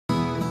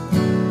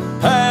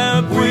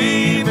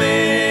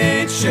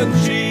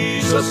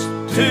Jesus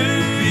to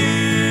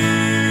you?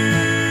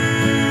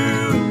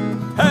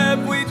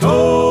 Have we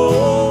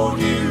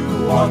told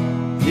you what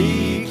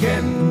he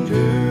can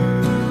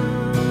do?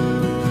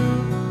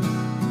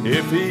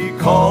 If he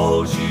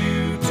calls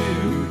you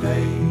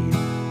today,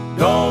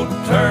 don't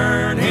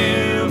turn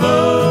him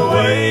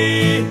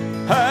away.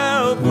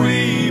 Have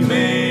we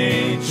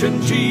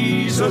mentioned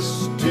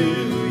Jesus to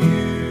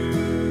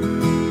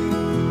you?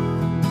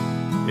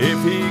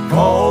 If he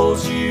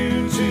calls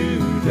you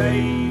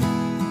today,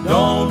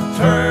 don't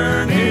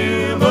turn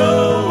him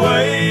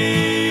away.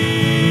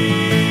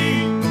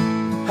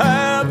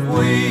 Have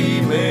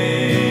we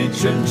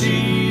mentioned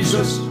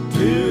Jesus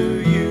to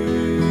you?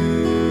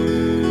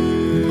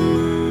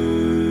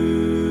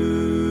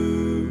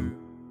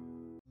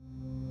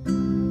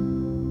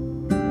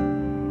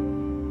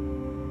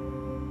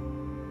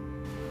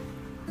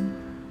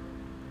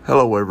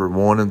 Hello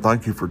everyone, and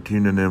thank you for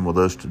tuning in with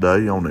us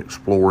today on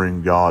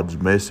Exploring God's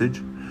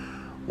Message.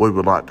 We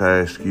would like to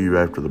ask you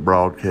after the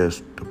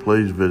broadcast to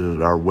please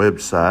visit our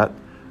website,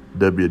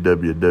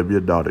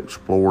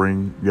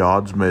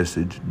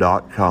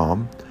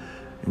 www.exploringgodsmessage.com,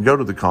 and go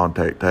to the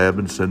contact tab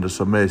and send us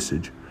a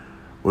message.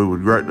 We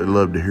would greatly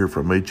love to hear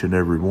from each and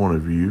every one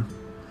of you.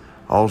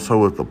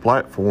 Also, if the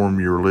platform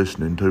you're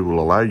listening to will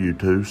allow you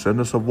to, send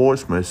us a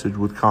voice message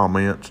with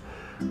comments,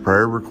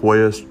 prayer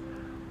requests,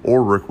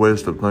 or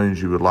request of things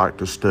you would like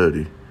to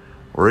study,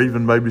 or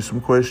even maybe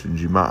some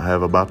questions you might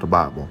have about the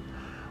Bible.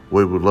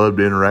 We would love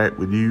to interact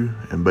with you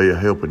and be a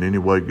help in any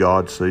way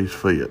God sees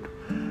fit.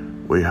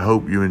 We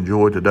hope you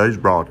enjoy today's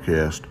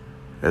broadcast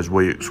as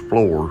we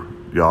explore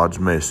God's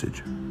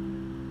message.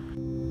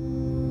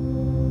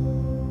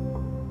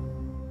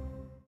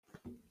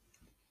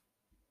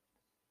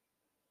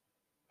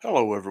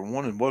 Hello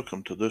everyone, and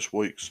welcome to this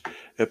week's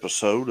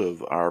episode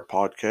of our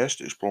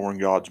podcast, Exploring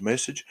God's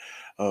Message.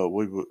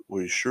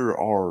 We sure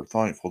are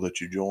thankful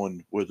that you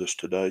joined with us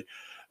today.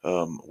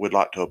 We'd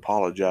like to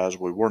apologize.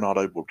 We were not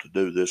able to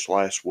do this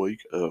last week.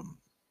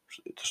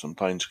 Some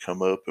things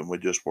come up and we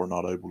just were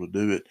not able to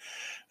do it.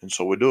 And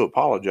so we do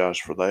apologize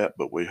for that,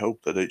 but we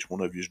hope that each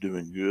one of you is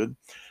doing good.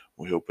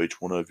 We hope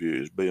each one of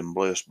you is being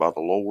blessed by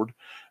the Lord.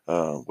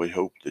 We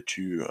hope that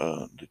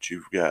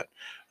you've got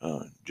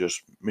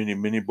just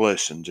many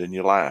blessings in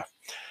your life.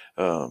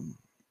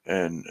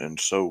 And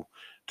so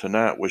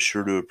tonight we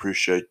sure do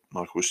appreciate,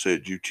 like we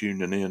said, you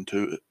tuning in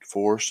to it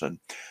for us and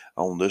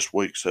on this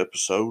week's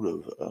episode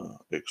of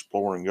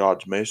Exploring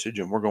God's Message.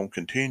 And we're going to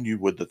continue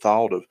with the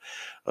thought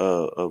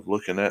of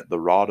looking at the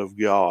rod of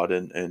God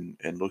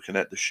and looking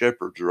at the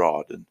shepherd's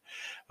rod and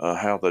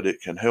how that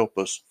it can help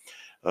us.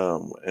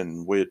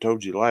 And we had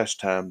told you last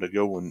time to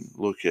go and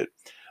look at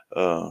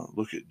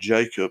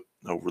Jacob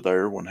over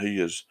there when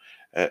he is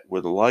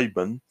with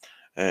Laban.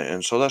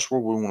 And so that's where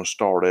we want to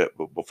start at.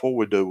 But before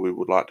we do, we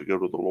would like to go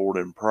to the Lord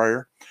in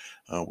prayer.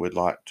 We'd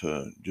like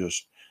to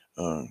just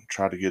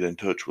try to get in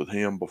touch with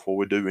him before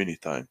we do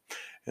anything.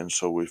 And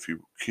so if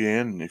you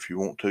can, and if you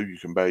want to, you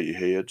can bow your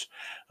heads.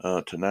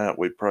 Tonight,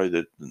 we pray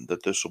that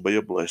this will be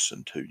a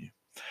blessing to you.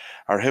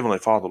 Our Heavenly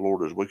Father,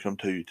 Lord, as we come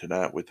to you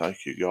tonight, we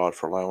thank you, God,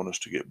 for allowing us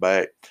to get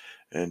back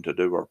and to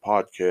do our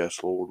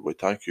podcast, Lord. We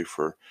thank you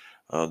for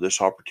this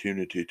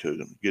opportunity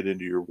to get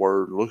into your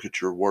word, look at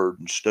your word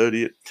and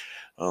study it.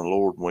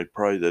 Lord, we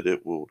pray that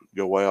it will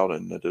go out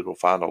and that it'll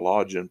find a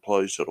lodging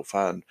place. It'll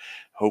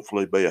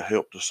hopefully be a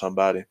help to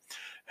somebody.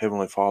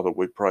 Heavenly Father,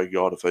 we pray,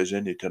 God, if there's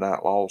any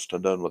tonight lost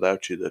and done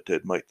without you, that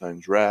they'd make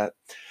things right.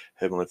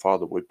 Heavenly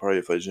Father, we pray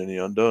if there's any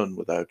undone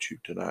without you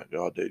tonight,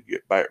 God, they'd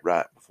get back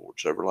right before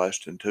it's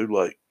everlasting too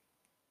late.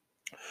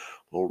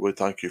 Lord, we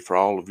thank you for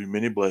all of your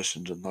many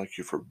blessings and thank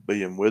you for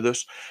being with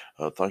us.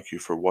 Thank you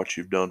for what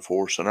you've done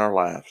for us in our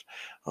lives.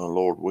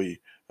 Lord, we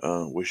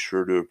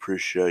sure do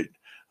appreciate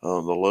the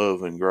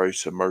love and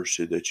grace and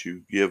mercy that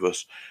you give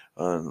us.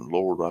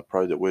 Lord, I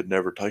pray that we'd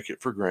never take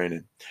it for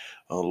granted.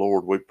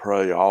 Lord, we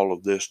pray all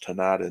of this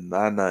tonight in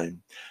thy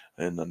name,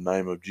 in the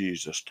name of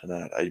Jesus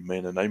tonight.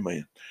 Amen and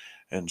amen.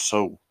 And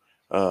so,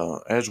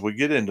 as we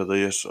get into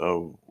this,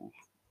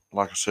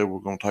 like I said, we're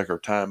going to take our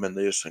time in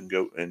this and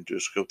go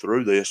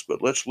through this.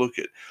 But let's look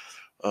at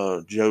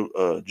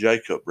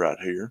Jacob right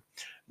here.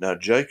 Now,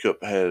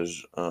 Jacob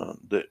has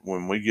that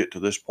when we get to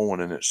this point,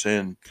 and it's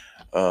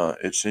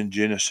in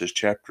Genesis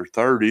chapter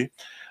 30,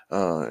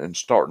 and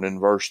starting in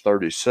verse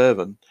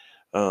 37.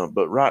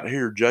 But right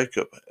here,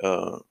 Jacob,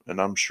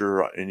 and I'm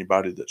sure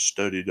anybody that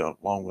studied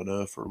long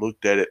enough or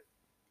looked at it,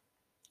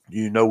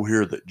 you know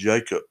here that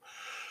Jacob,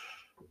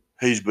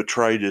 he's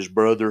betrayed his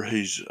brother.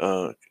 He's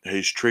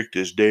tricked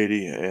his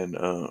daddy, and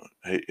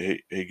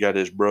he got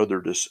his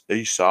brother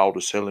Esau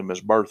to sell him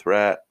his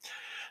birthright.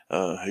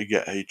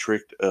 He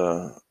tricked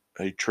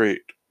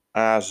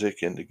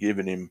Isaac into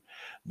giving him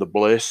the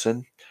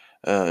blessing,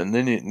 and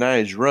then now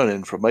he's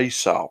running from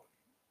Esau,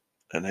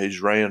 and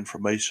he's ran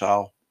from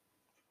Esau,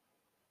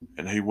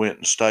 and he went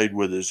and stayed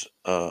with his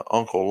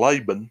uncle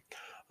Laban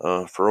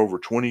for over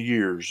 20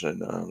 years,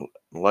 and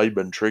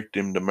Laban tricked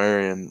him to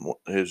marrying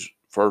his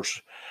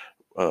first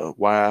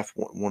wife,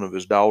 one of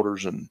his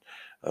daughters, and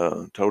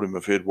told him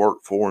if he'd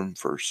worked for him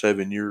for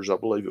 7 years, I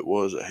believe it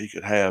was, that he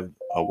could have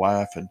a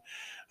wife. And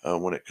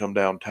when it come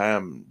down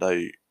time,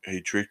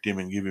 he tricked him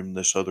and gave him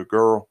this other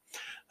girl,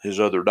 his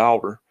other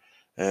daughter.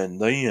 And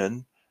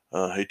then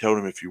he told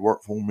him, if you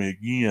work for me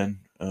again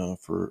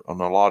for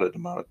an allotted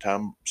amount of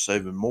time,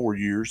 7 more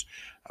years,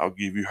 I'll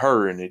give you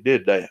her. And he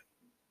did that.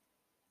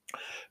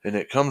 And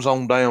it comes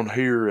on down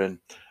here, and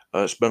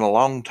it's been a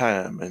long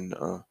time.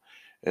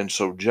 And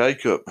so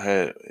Jacob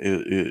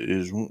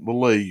is wanting to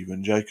leave,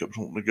 and Jacob's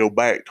wanting to go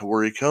back to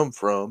where he come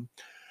from.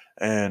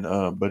 And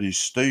but he's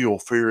still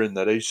fearing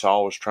that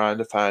Esau is trying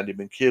to find him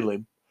and kill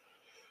him.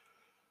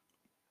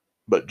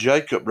 But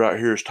Jacob right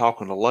here is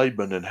talking to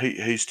Laban, and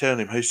he's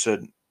telling him, he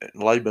said,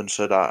 Laban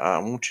said, I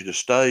want you to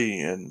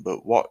stay,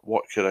 but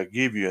what could I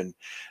give you? And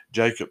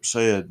Jacob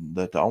said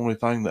that the only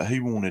thing that he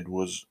wanted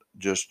was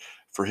just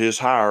for his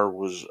hire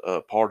was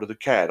part of the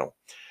cattle.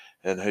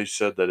 And he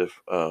said that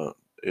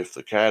if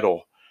the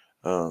cattle,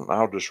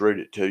 I'll just read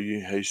it to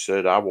you. He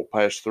said, I will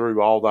pass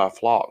through all thy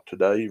flock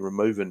today,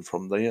 removing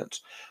from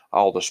thence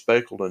all the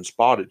speckled and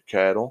spotted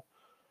cattle,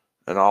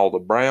 and all the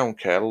brown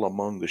cattle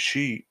among the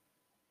sheep,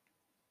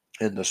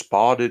 and the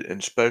spotted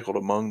and speckled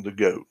among the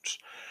goats.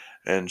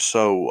 And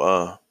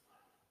so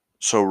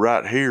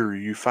right here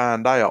you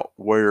find out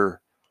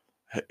where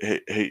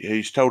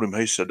he's told him,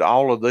 he said,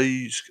 all of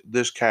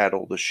this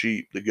cattle, the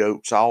sheep, the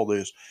goats, all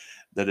this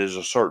that is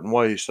a certain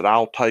way, he said,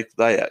 I'll take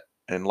that.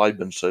 And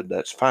Laban said,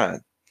 that's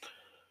fine.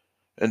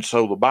 And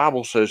so the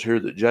Bible says here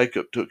that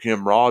Jacob took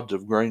him rods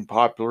of green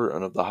poplar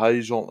and of the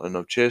hazel and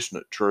of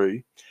chestnut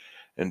tree,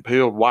 and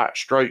peeled white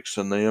streaks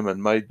in them,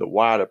 and made the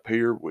white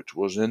appear which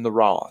was in the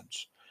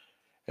rods.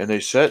 And he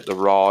set the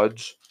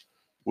rods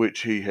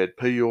which he had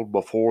peeled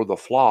before the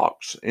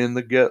flocks in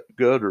the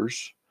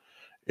gutters,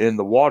 in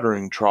the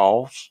watering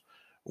troughs,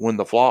 when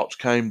the flocks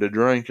came to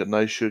drink, and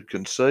they should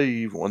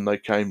conceive when they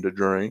came to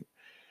drink.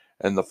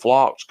 And the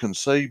flocks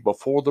conceived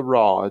before the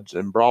rods,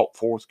 and brought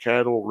forth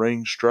cattle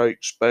ring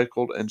straked,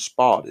 speckled, and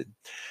spotted.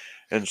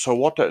 And so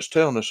what that's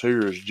telling us here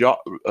is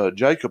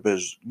Jacob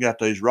has got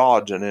these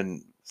rods, and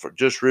then for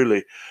just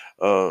really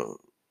uh,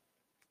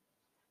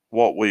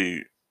 what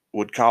we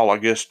would call, I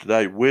guess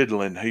today,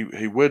 whittling.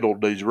 He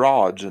whittled these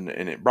rods, and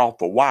it brought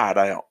the white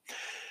out.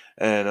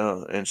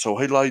 And so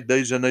he laid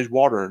these in these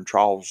watering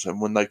troughs,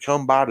 and when they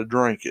come by to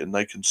drink it and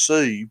they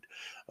conceived,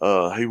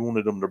 he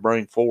wanted them to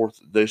bring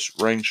forth this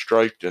ring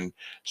straked and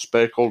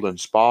speckled and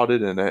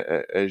spotted, and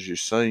as you've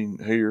seen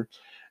here,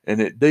 and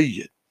it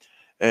did.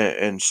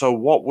 And so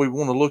what we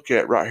want to look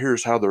at right here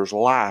is how there's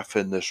life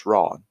in this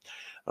rod,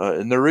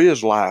 and there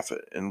is life,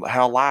 and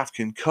how life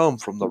can come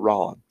from the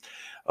rod.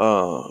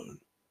 Uh,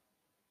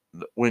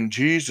 when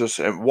Jesus,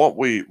 and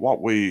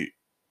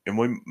and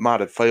we might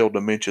have failed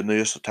to mention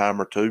this a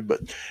time or two, but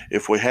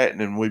if we hadn't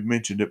and we've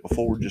mentioned it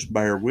before, just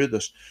bear with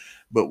us.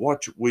 But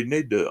what we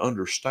need to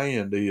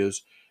understand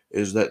is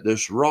that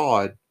this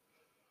rod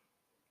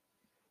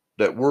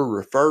that we're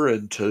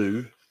referring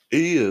to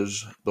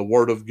is the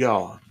Word of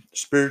God.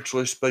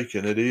 Spiritually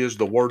speaking, it is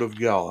the Word of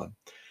God.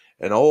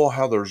 And oh,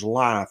 how there's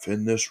life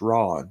in this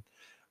rod.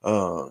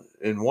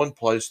 In one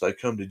place, they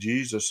come to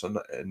Jesus, and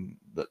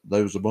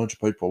there was a bunch of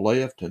people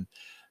left, and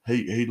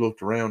he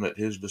looked around at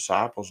his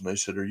disciples, and they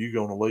said, "Are you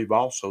going to leave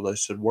also?" They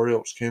said, "Where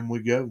else can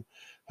we go?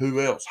 Who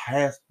else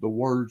hath the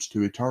words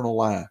to eternal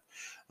life?"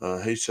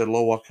 He said,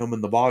 "Lo, I come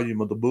in the volume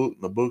of the book,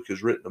 and the book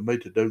is written of me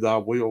to do thy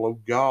will, O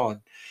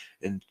God."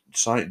 In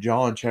St.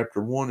 John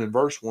chapter 1 and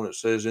verse 1, it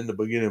says, "In the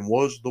beginning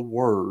was the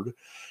Word,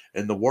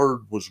 and the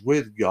Word was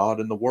with God,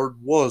 and the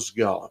Word was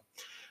God."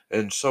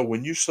 And so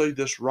when you see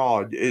this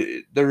rod,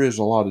 there is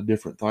a lot of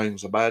different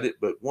things about it,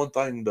 but one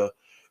thing,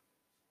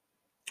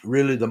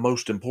 really the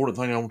most important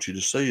thing I want you to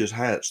see is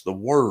how it's the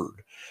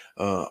Word.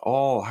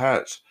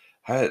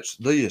 How it's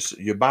this,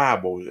 your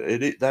Bible.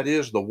 That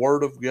is the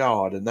Word of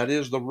God, and that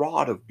is the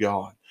rod of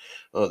God.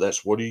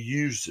 That's what He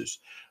uses,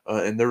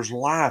 and there's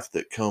life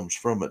that comes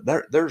from it.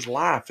 There's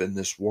life in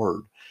this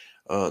Word.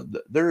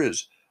 There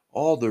is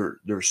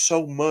There's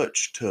so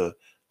much to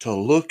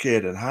look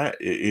at, and how,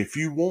 if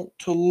you want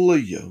to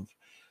live,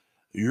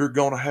 you're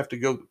going to have to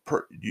go.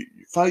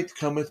 Faith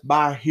cometh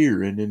by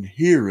hearing, and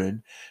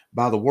hearing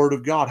by the word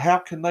of God. How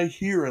can they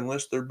hear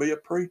unless there be a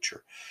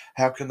preacher?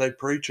 How can they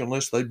preach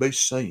unless they be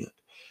sent?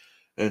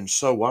 And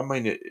so, I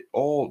mean,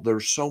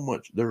 there's so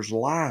much. There's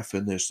life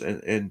in this,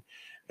 and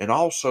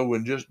also,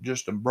 and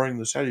just to bring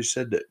this out, he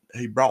said that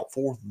he brought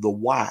forth the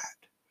white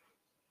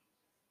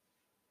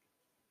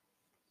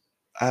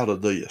out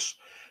of this.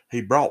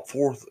 He brought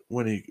forth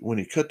when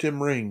he cut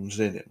them rings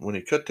in it, when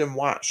he cut them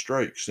white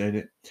streaks in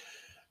it,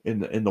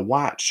 and the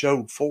white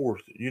showed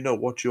forth. You know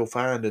what you'll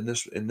find in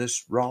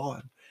this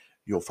rod?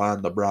 You'll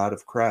find the bride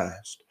of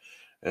Christ.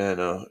 And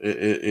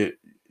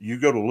you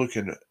go to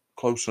looking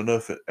close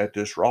enough at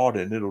this rod,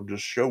 and it'll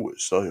just show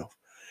itself.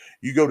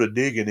 You go to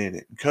digging in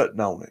it and cutting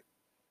on it,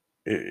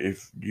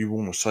 if you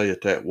want to say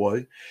it that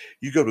way.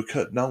 You go to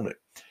cutting on it.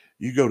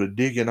 You go to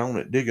digging on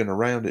it, digging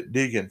around it,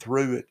 digging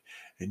through it,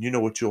 and you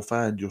know what you'll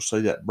find? You'll see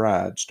that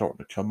bride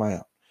starting to come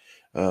out.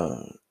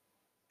 Uh,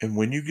 And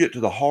when you get to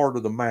the heart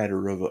of the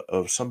matter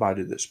of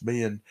somebody that's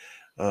been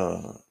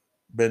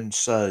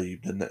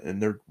saved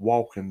and they're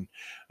walking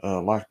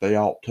like they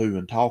ought to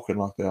and talking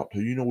like they ought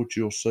to, you know what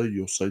you'll see?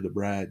 You'll see the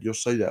bride. You'll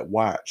see that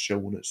white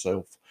showing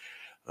itself,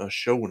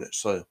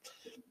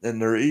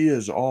 And there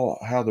is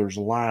how there's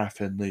life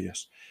in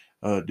this.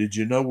 Did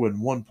you know in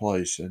one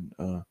place, and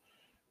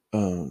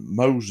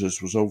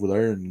Moses was over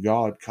there, and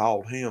God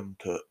called him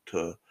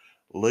to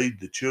lead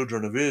the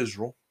children of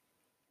Israel,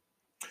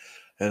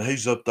 and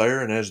he's up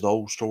there, and as the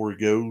old story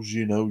goes,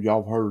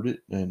 y'all heard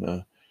it,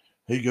 and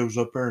he goes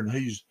up there and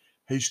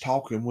he's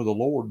talking with the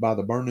Lord by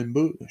the burning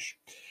bush,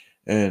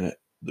 and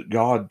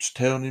God's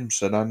telling him,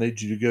 said, "I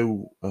need you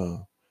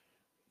to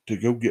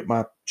go get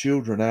my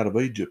children out of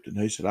Egypt," and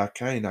he said, I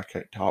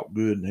can't talk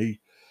good," and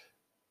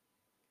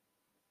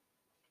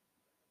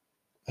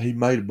he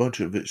made a bunch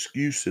of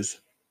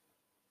excuses.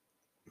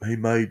 He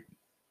made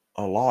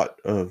a lot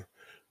of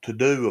to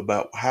do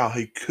about how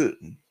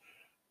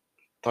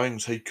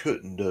things he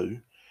couldn't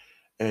do.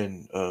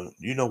 And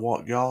you know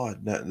what,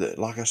 God,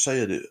 like I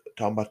said,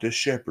 talking about this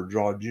shepherd's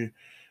rod,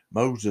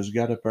 Moses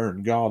got up there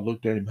and God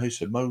looked at him. He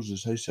said,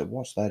 "Moses," he said,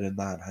 "what's that in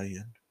thine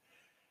hand?"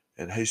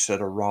 And he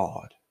said, "A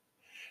rod."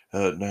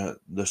 Now,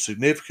 the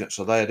significance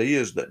of that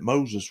is that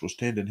Moses was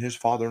tending his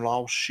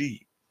father-in-law's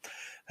sheep,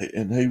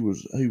 and he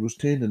was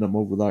tending them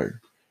over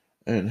there,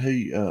 and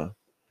he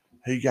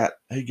got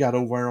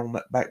over there on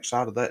that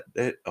backside of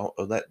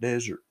that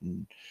desert,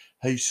 and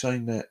he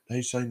seen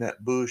that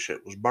bush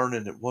that was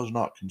burning, that was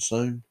not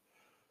consumed.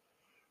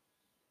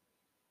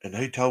 And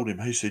he told him,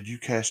 he said, "You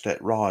cast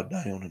that rod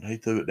down," and he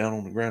threw it down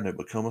on the ground. It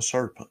become a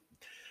serpent.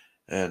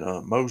 And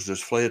Moses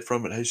fled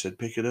from it. He said,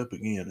 "Pick it up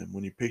again." And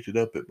when he picked it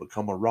up, it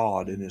become a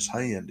rod in his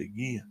hand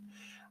again,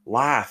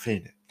 life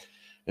in it.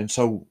 And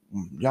so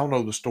y'all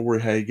know the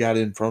story how he got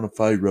in front of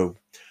Pharaoh.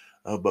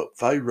 But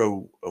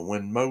Pharaoh,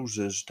 when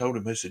Moses told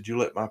him, he said, "You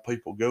let my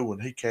people go,"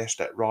 and he cast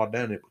that rod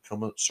down, it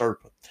become a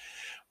serpent.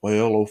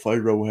 Well, old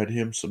Pharaoh had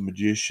him some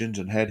magicians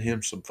and had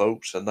him some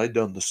folks, and they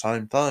done the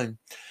same thing.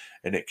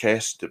 And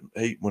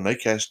when they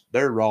cast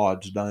their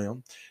rods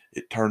down,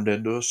 it turned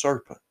into a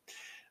serpent,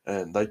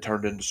 and they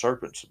turned into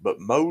serpents. But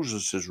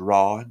Moses's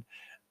rod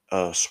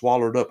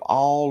swallowed up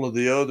all of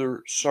the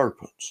other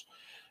serpents,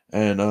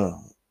 and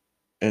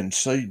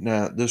see,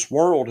 now this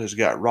world has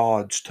got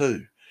rods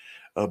too,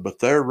 but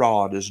their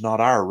rod is not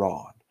our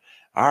rod.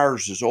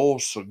 Ours is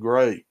also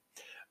great.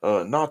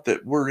 Not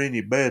that we're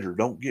any better,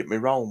 don't get me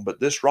wrong, but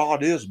this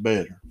rod is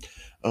better.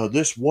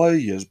 This way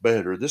is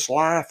better. This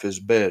life is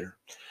better.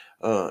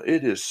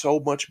 It is so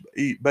much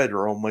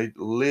better on me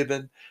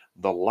living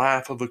the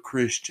life of a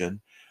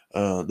Christian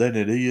than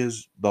it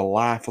is the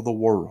life of the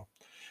world.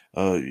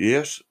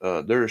 Yes,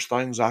 there's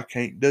things I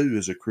can't do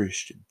as a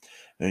Christian.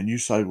 And you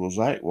say, "Well,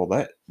 Zach,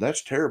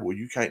 that's terrible.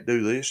 You can't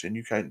do this and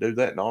you can't do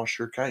that." And I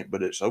sure can't,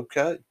 but it's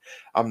okay.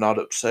 I'm not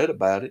upset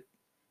about it.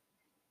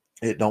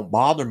 It don't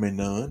bother me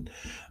none.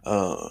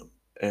 Uh,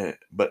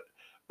 but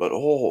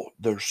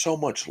there's so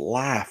much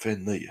life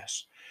in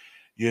this.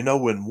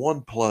 In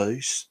one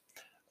place,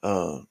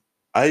 uh,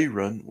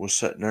 Aaron was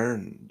sitting there,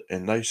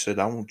 and they said,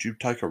 "I want you to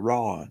take a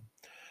rod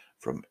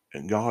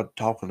and God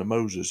talking to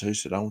Moses, he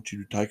said, "I want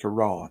you to take a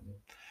rod."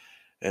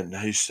 And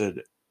he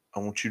said, "I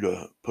want you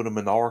to put them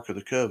in the Ark of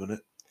the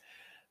Covenant."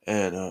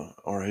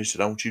 Or he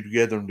said, "I want you to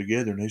gather them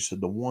together." And he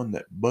said, "The one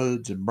that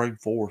buds and brings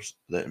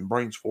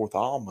forth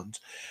almonds,"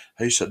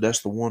 he said,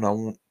 "that's the one I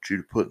want you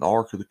to put in the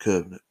Ark of the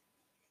Covenant."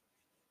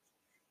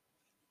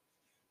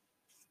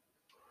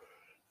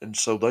 And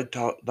so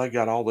they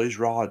got all these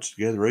rods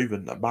together.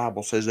 Even the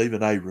Bible says,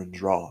 even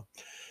Aaron's rod.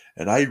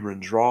 And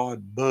Aaron's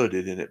rod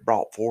budded and it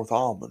brought forth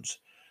almonds.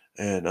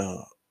 And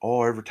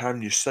every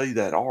time you see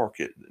that ark,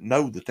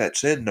 know that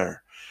that's in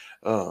there.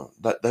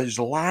 That there's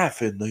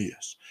life in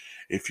this.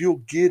 If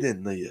you'll get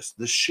in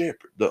the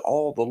shepherd, the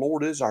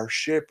Lord is our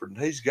shepherd,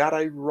 and He's got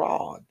a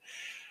rod,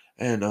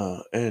 and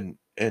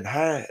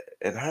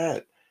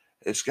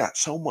it's got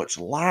so much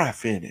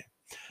life in it.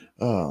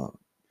 Uh,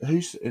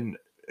 he's in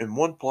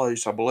one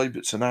place, I believe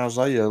it's in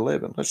Isaiah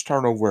 11. Let's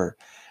turn over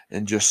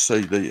and just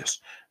see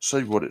this.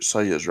 See what it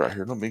says right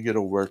here. Let me get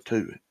over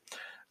to it.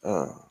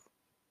 Uh,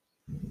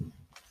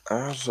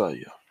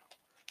 Isaiah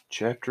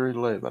chapter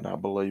 11, I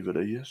believe it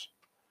is.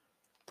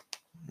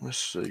 Let's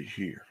see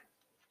here.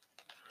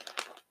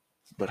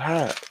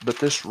 But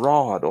this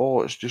rod,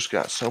 it's just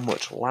got so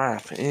much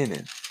life in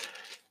it.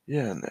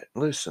 Yeah, and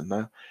listen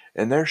now.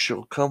 "And there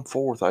shall come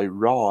forth a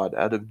rod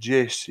out of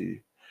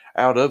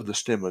the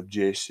stem of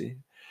Jesse,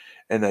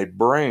 and a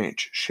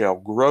branch shall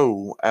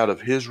grow out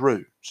of his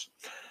roots."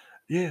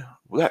 Yeah,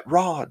 that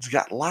rod's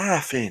got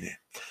life in it.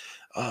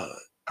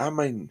 I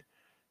mean,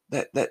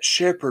 that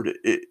shepherd,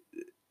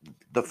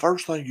 the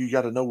first thing you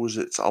got to know is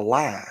it's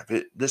alive.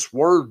 This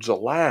word's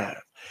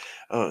alive.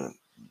 Uh,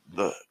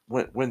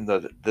 when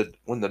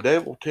the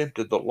devil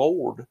tempted the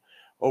Lord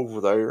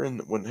over there,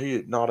 and when he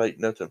had not ate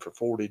nothing for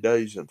 40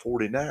 days and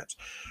 40 nights,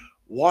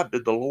 what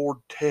did the Lord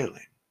tell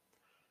him?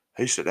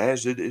 He said,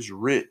 "As it is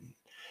written."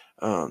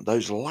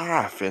 There's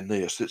life in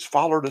this. It's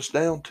followed us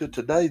down to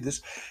today.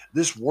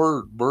 This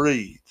word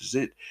breathes.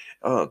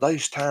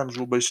 These times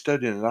we'll be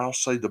studying, and I'll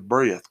see the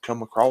breath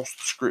come across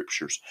the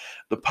scriptures.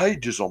 The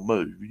pages will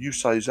move. You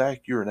say,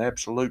 Zach, you're an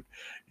absolute,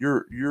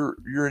 you're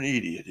an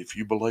idiot if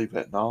you believe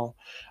that. No,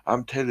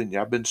 I'm telling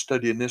you, I've been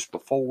studying this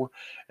before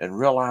and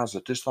realize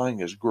that this thing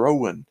is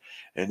growing,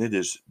 and it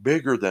is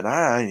bigger than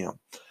I am.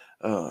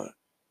 Uh,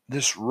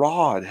 this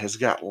rod has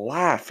got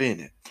life in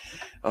it.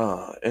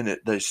 And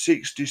there's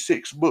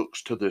 66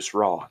 books to this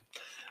rod,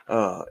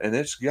 and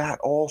it's got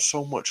all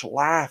so much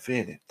life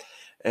in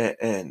it,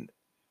 and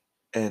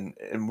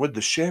with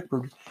the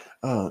shepherd,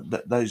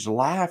 there's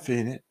life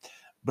in it,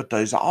 but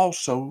there's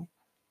also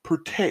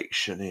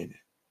protection in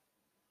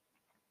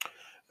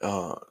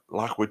it.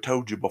 Like we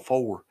told you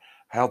before,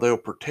 how they'll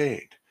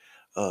protect.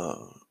 Uh,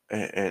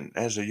 and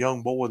as a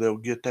young boy, they'll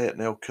get that and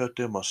they'll cut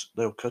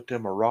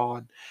them a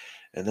rod,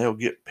 and they'll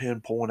get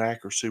pinpoint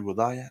accuracy with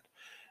that.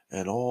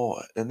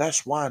 And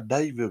that's why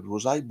David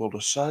was able to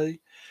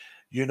say,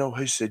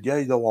 he said,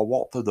 Yea, though I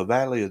walk through the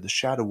valley of the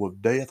shadow of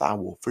death, I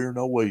will fear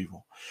no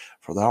evil,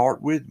 for thou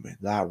art with me.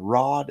 Thy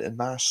rod and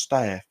thy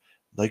staff,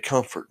 they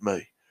comfort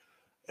me.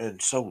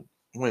 And so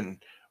when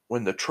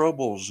the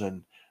troubles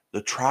and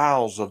the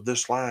trials of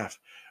this life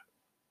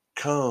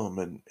come,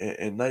 and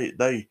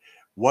they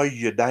weigh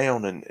you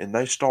down, and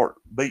they start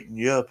beating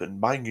you up and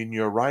banging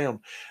you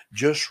around,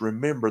 just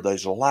remember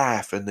there's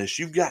life in this.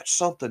 You've got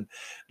something,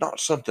 not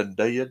something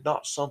dead,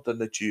 not something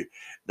that you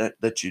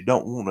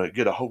don't want to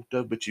get a hold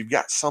of, but you've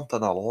got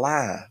something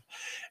alive,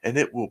 and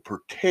it will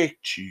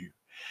protect you.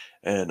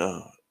 And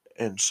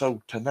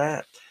so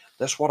tonight,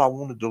 that's what I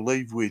wanted to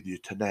leave with you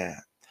tonight.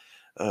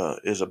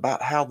 Is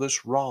about how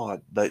this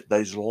rod,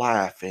 there's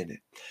life in it.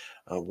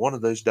 One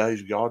of these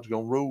days, God's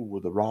going to rule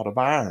with a rod of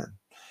iron.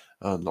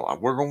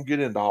 We're going to get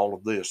into all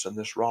of this and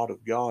this rod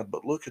of God,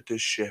 but look at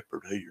this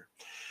shepherd here.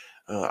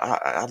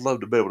 I'd love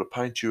to be able to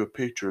paint you a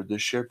picture of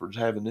this shepherd's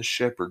having this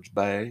shepherd's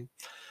bag,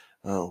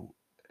 uh,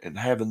 and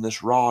having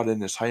this rod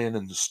in his hand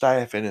and the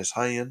staff in his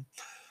hand,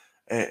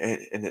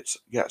 and it's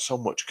got so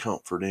much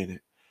comfort in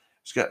it.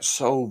 It's got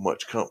so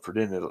much comfort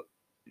in it.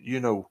 You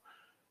know,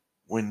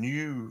 when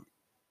you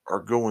are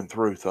going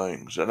through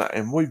things,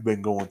 and we've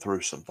been going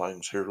through some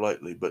things here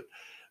lately, but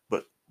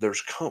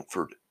there's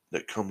comfort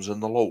that comes in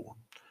the Lord.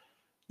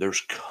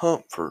 There's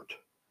comfort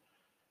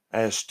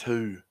as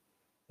to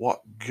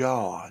what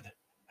God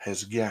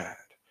has got,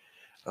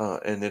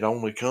 and it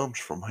only comes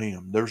from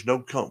Him. There's no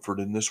comfort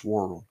in this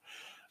world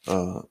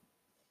uh,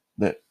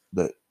 that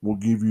will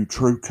give you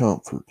true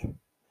comfort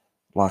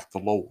like the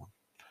Lord.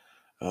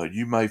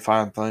 You may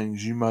find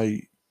things, you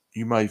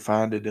may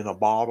find it in a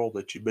bottle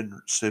that you've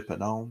been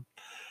sipping on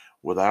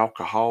with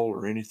alcohol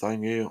or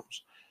anything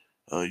else.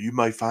 You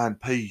may find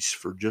peace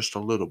for just a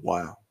little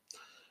while.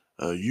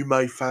 You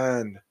may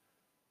find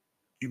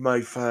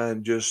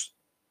just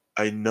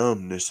a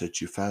numbness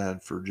that you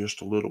find for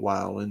just a little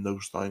while in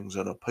those things,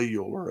 an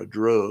pill or a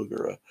drug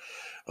or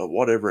a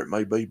whatever it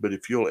may be. But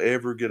if you'll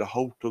ever get a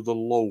hold of the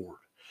Lord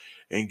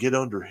and get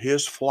under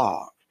His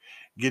flock,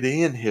 get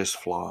in His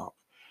flock,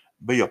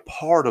 be a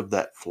part of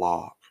that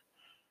flock,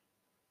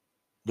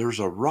 there's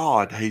a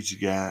rod He's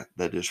got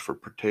that is for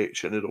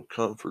protection. It'll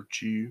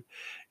comfort you.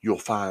 You'll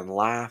find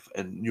life,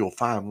 and you'll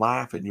find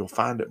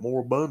it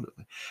more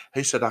abundantly.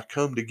 He said, I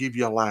come to give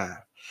you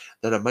life,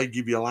 that I may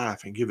give you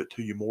life and give it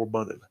to you more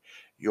abundantly.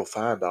 You'll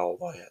find all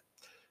that.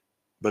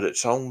 But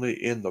it's only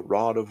in the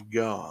rod of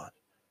God.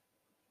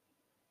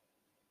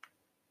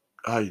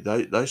 Hey,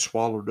 they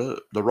swallowed up.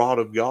 The rod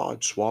of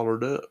God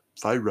swallowed up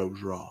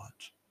Pharaoh's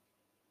rods.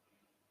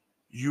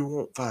 You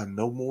won't find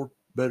no more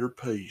better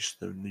peace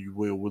than you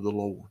will with the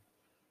Lord.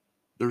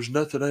 There's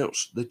nothing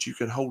else that you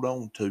can hold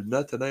on to,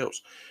 nothing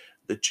else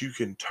that you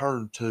can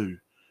turn to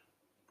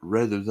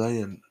rather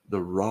than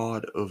the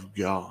rod of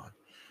God.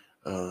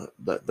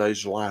 That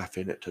there's life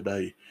in it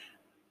today.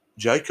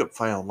 Jacob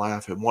found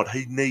life in what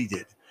he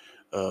needed.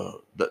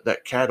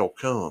 That cattle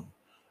come.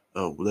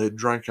 They'd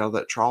drink out of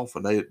that trough,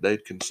 and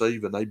they'd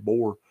conceive, and they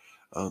bore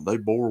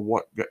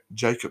what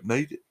Jacob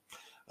needed.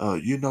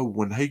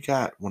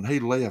 When he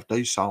left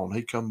Esau and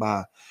he come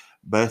by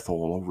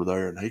Bethel over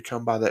there, and he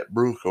come by that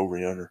brook over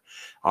yonder,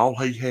 all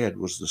he had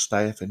was the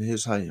staff in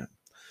his hand.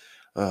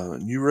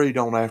 And you read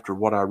on after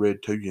what I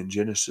read to you in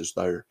Genesis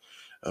there,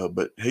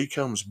 but he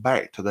comes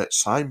back to that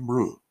same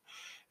brook,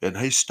 and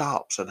he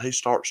stops and he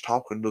starts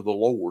talking to the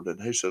Lord,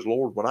 and he says,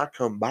 Lord, when I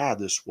come by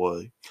this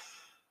way,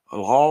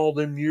 all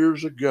them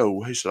years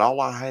ago, he said, all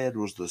I had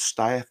was the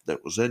staff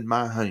that was in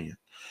my hand.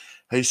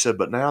 He said,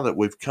 but now that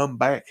we've come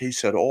back, he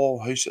said,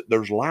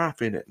 there's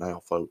life in it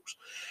now, folks.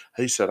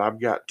 He said, I've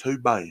got two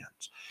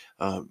bands.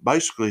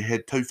 Basically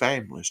had two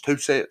families, two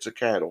sets of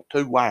cattle,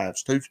 two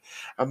wives,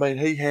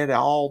 he had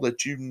all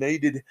that you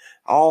needed,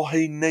 all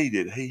he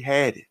needed, he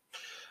had it.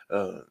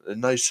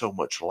 And there's so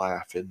much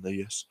life in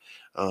this.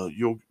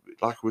 You'll,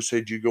 like we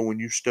said, you go and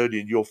you study,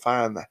 and you'll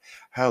find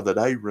how that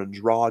Aaron's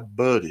rod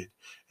budded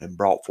and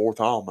brought forth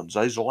almonds.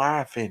 There's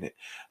life in it.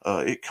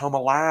 It come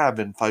alive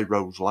in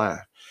Pharaoh's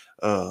life.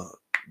 Uh,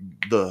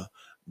 the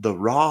the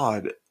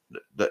rod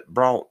that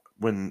brought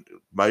when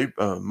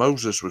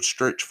Moses would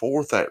stretch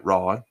forth that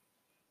rod.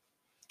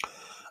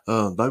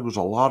 There was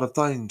a lot of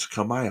things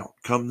come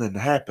and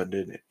happened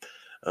in it.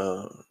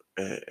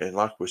 And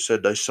like we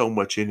said, there's so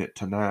much in it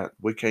tonight.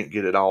 We can't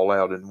get it all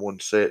out in one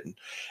setting,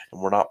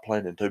 and we're not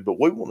planning to. But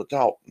we want to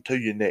talk to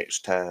you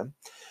next time.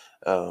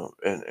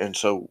 And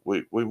so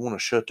we want to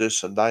shut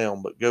this one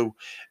down. But go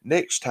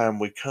next time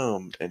we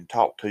come and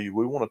talk to you.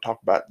 We want to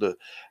talk about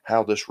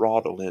how this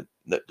rod will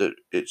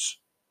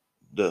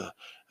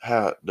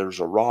how there's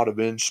a rod of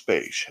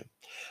inspection,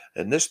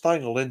 and this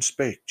thing will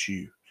inspect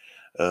you.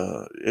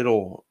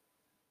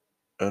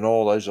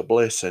 There's a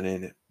blessing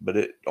in it, but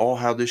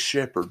how this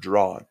shepherd's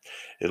rod,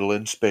 it'll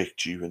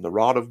inspect you, and the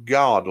rod of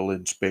God will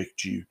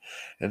inspect you.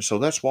 And so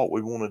that's what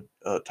we want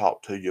to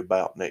talk to you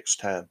about next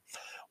time.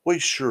 We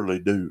surely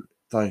do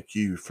thank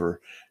you for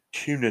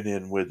tuning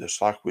in with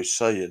us, like we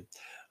said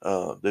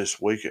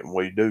this week, and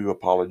we do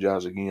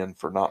apologize again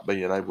for not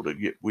being able to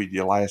get with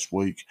you last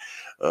week.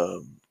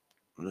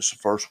 This is the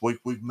first week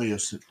we've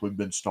missed since we've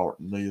been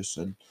starting this,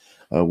 and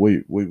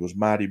we was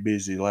mighty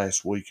busy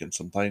last week, and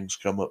some things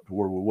come up to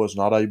where we was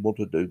not able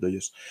to do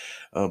this.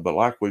 But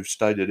like we've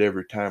stated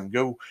every time,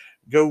 go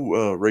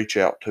reach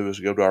out to us.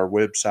 Go to our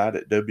website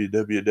at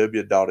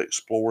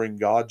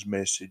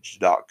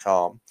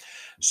www.exploringgodsmessage.com.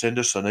 Send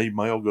us an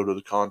email. Go to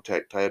the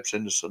contact tab.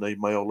 Send us an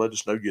email. Let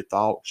us know your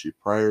thoughts, your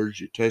prayers,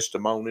 your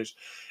testimonies,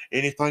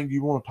 anything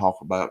you want to talk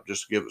about.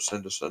 Just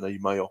send us an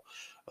email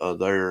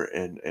there,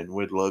 and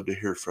we'd love to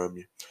hear from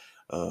you.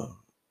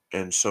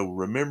 And so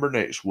remember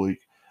next week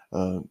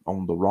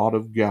on the rod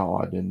of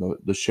God and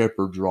the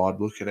shepherd's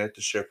rod, looking at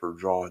the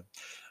shepherd's rod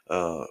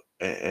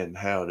and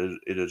how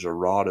it is a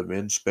rod of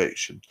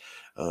inspection.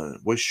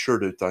 We sure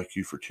do thank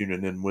you for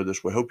tuning in with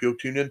us. We hope you'll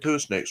tune in to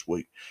us next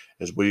week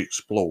as we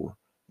explore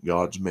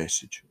God's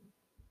message.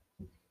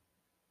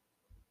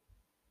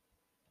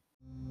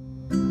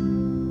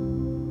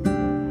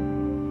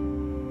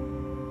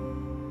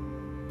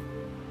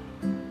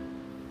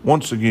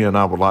 Once again,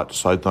 I would like to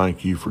say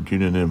thank you for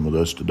tuning in with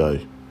us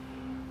today.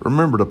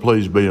 Remember to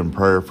please be in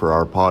prayer for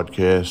our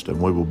podcast,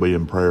 and we will be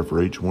in prayer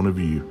for each one of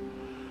you.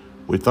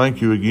 We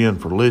thank you again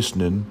for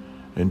listening,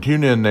 and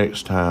tune in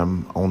next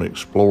time on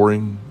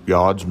Exploring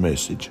God's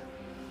Message.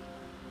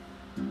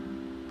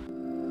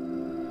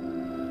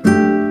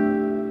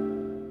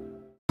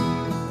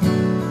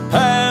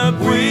 Have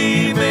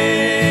we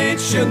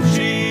mentioned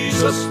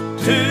Jesus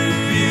to you?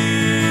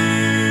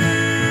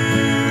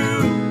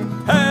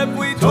 Have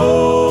we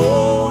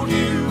told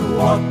you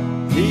what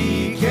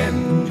He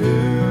can do?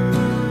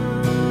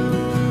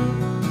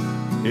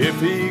 If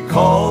He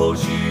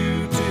calls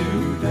you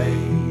today,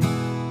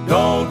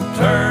 don't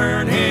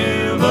turn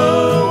Him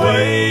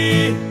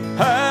away.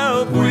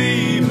 Have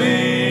we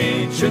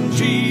mentioned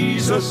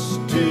Jesus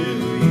to you?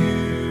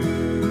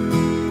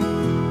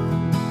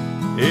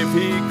 If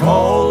He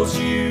calls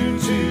you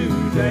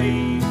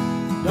today,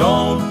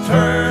 don't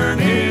turn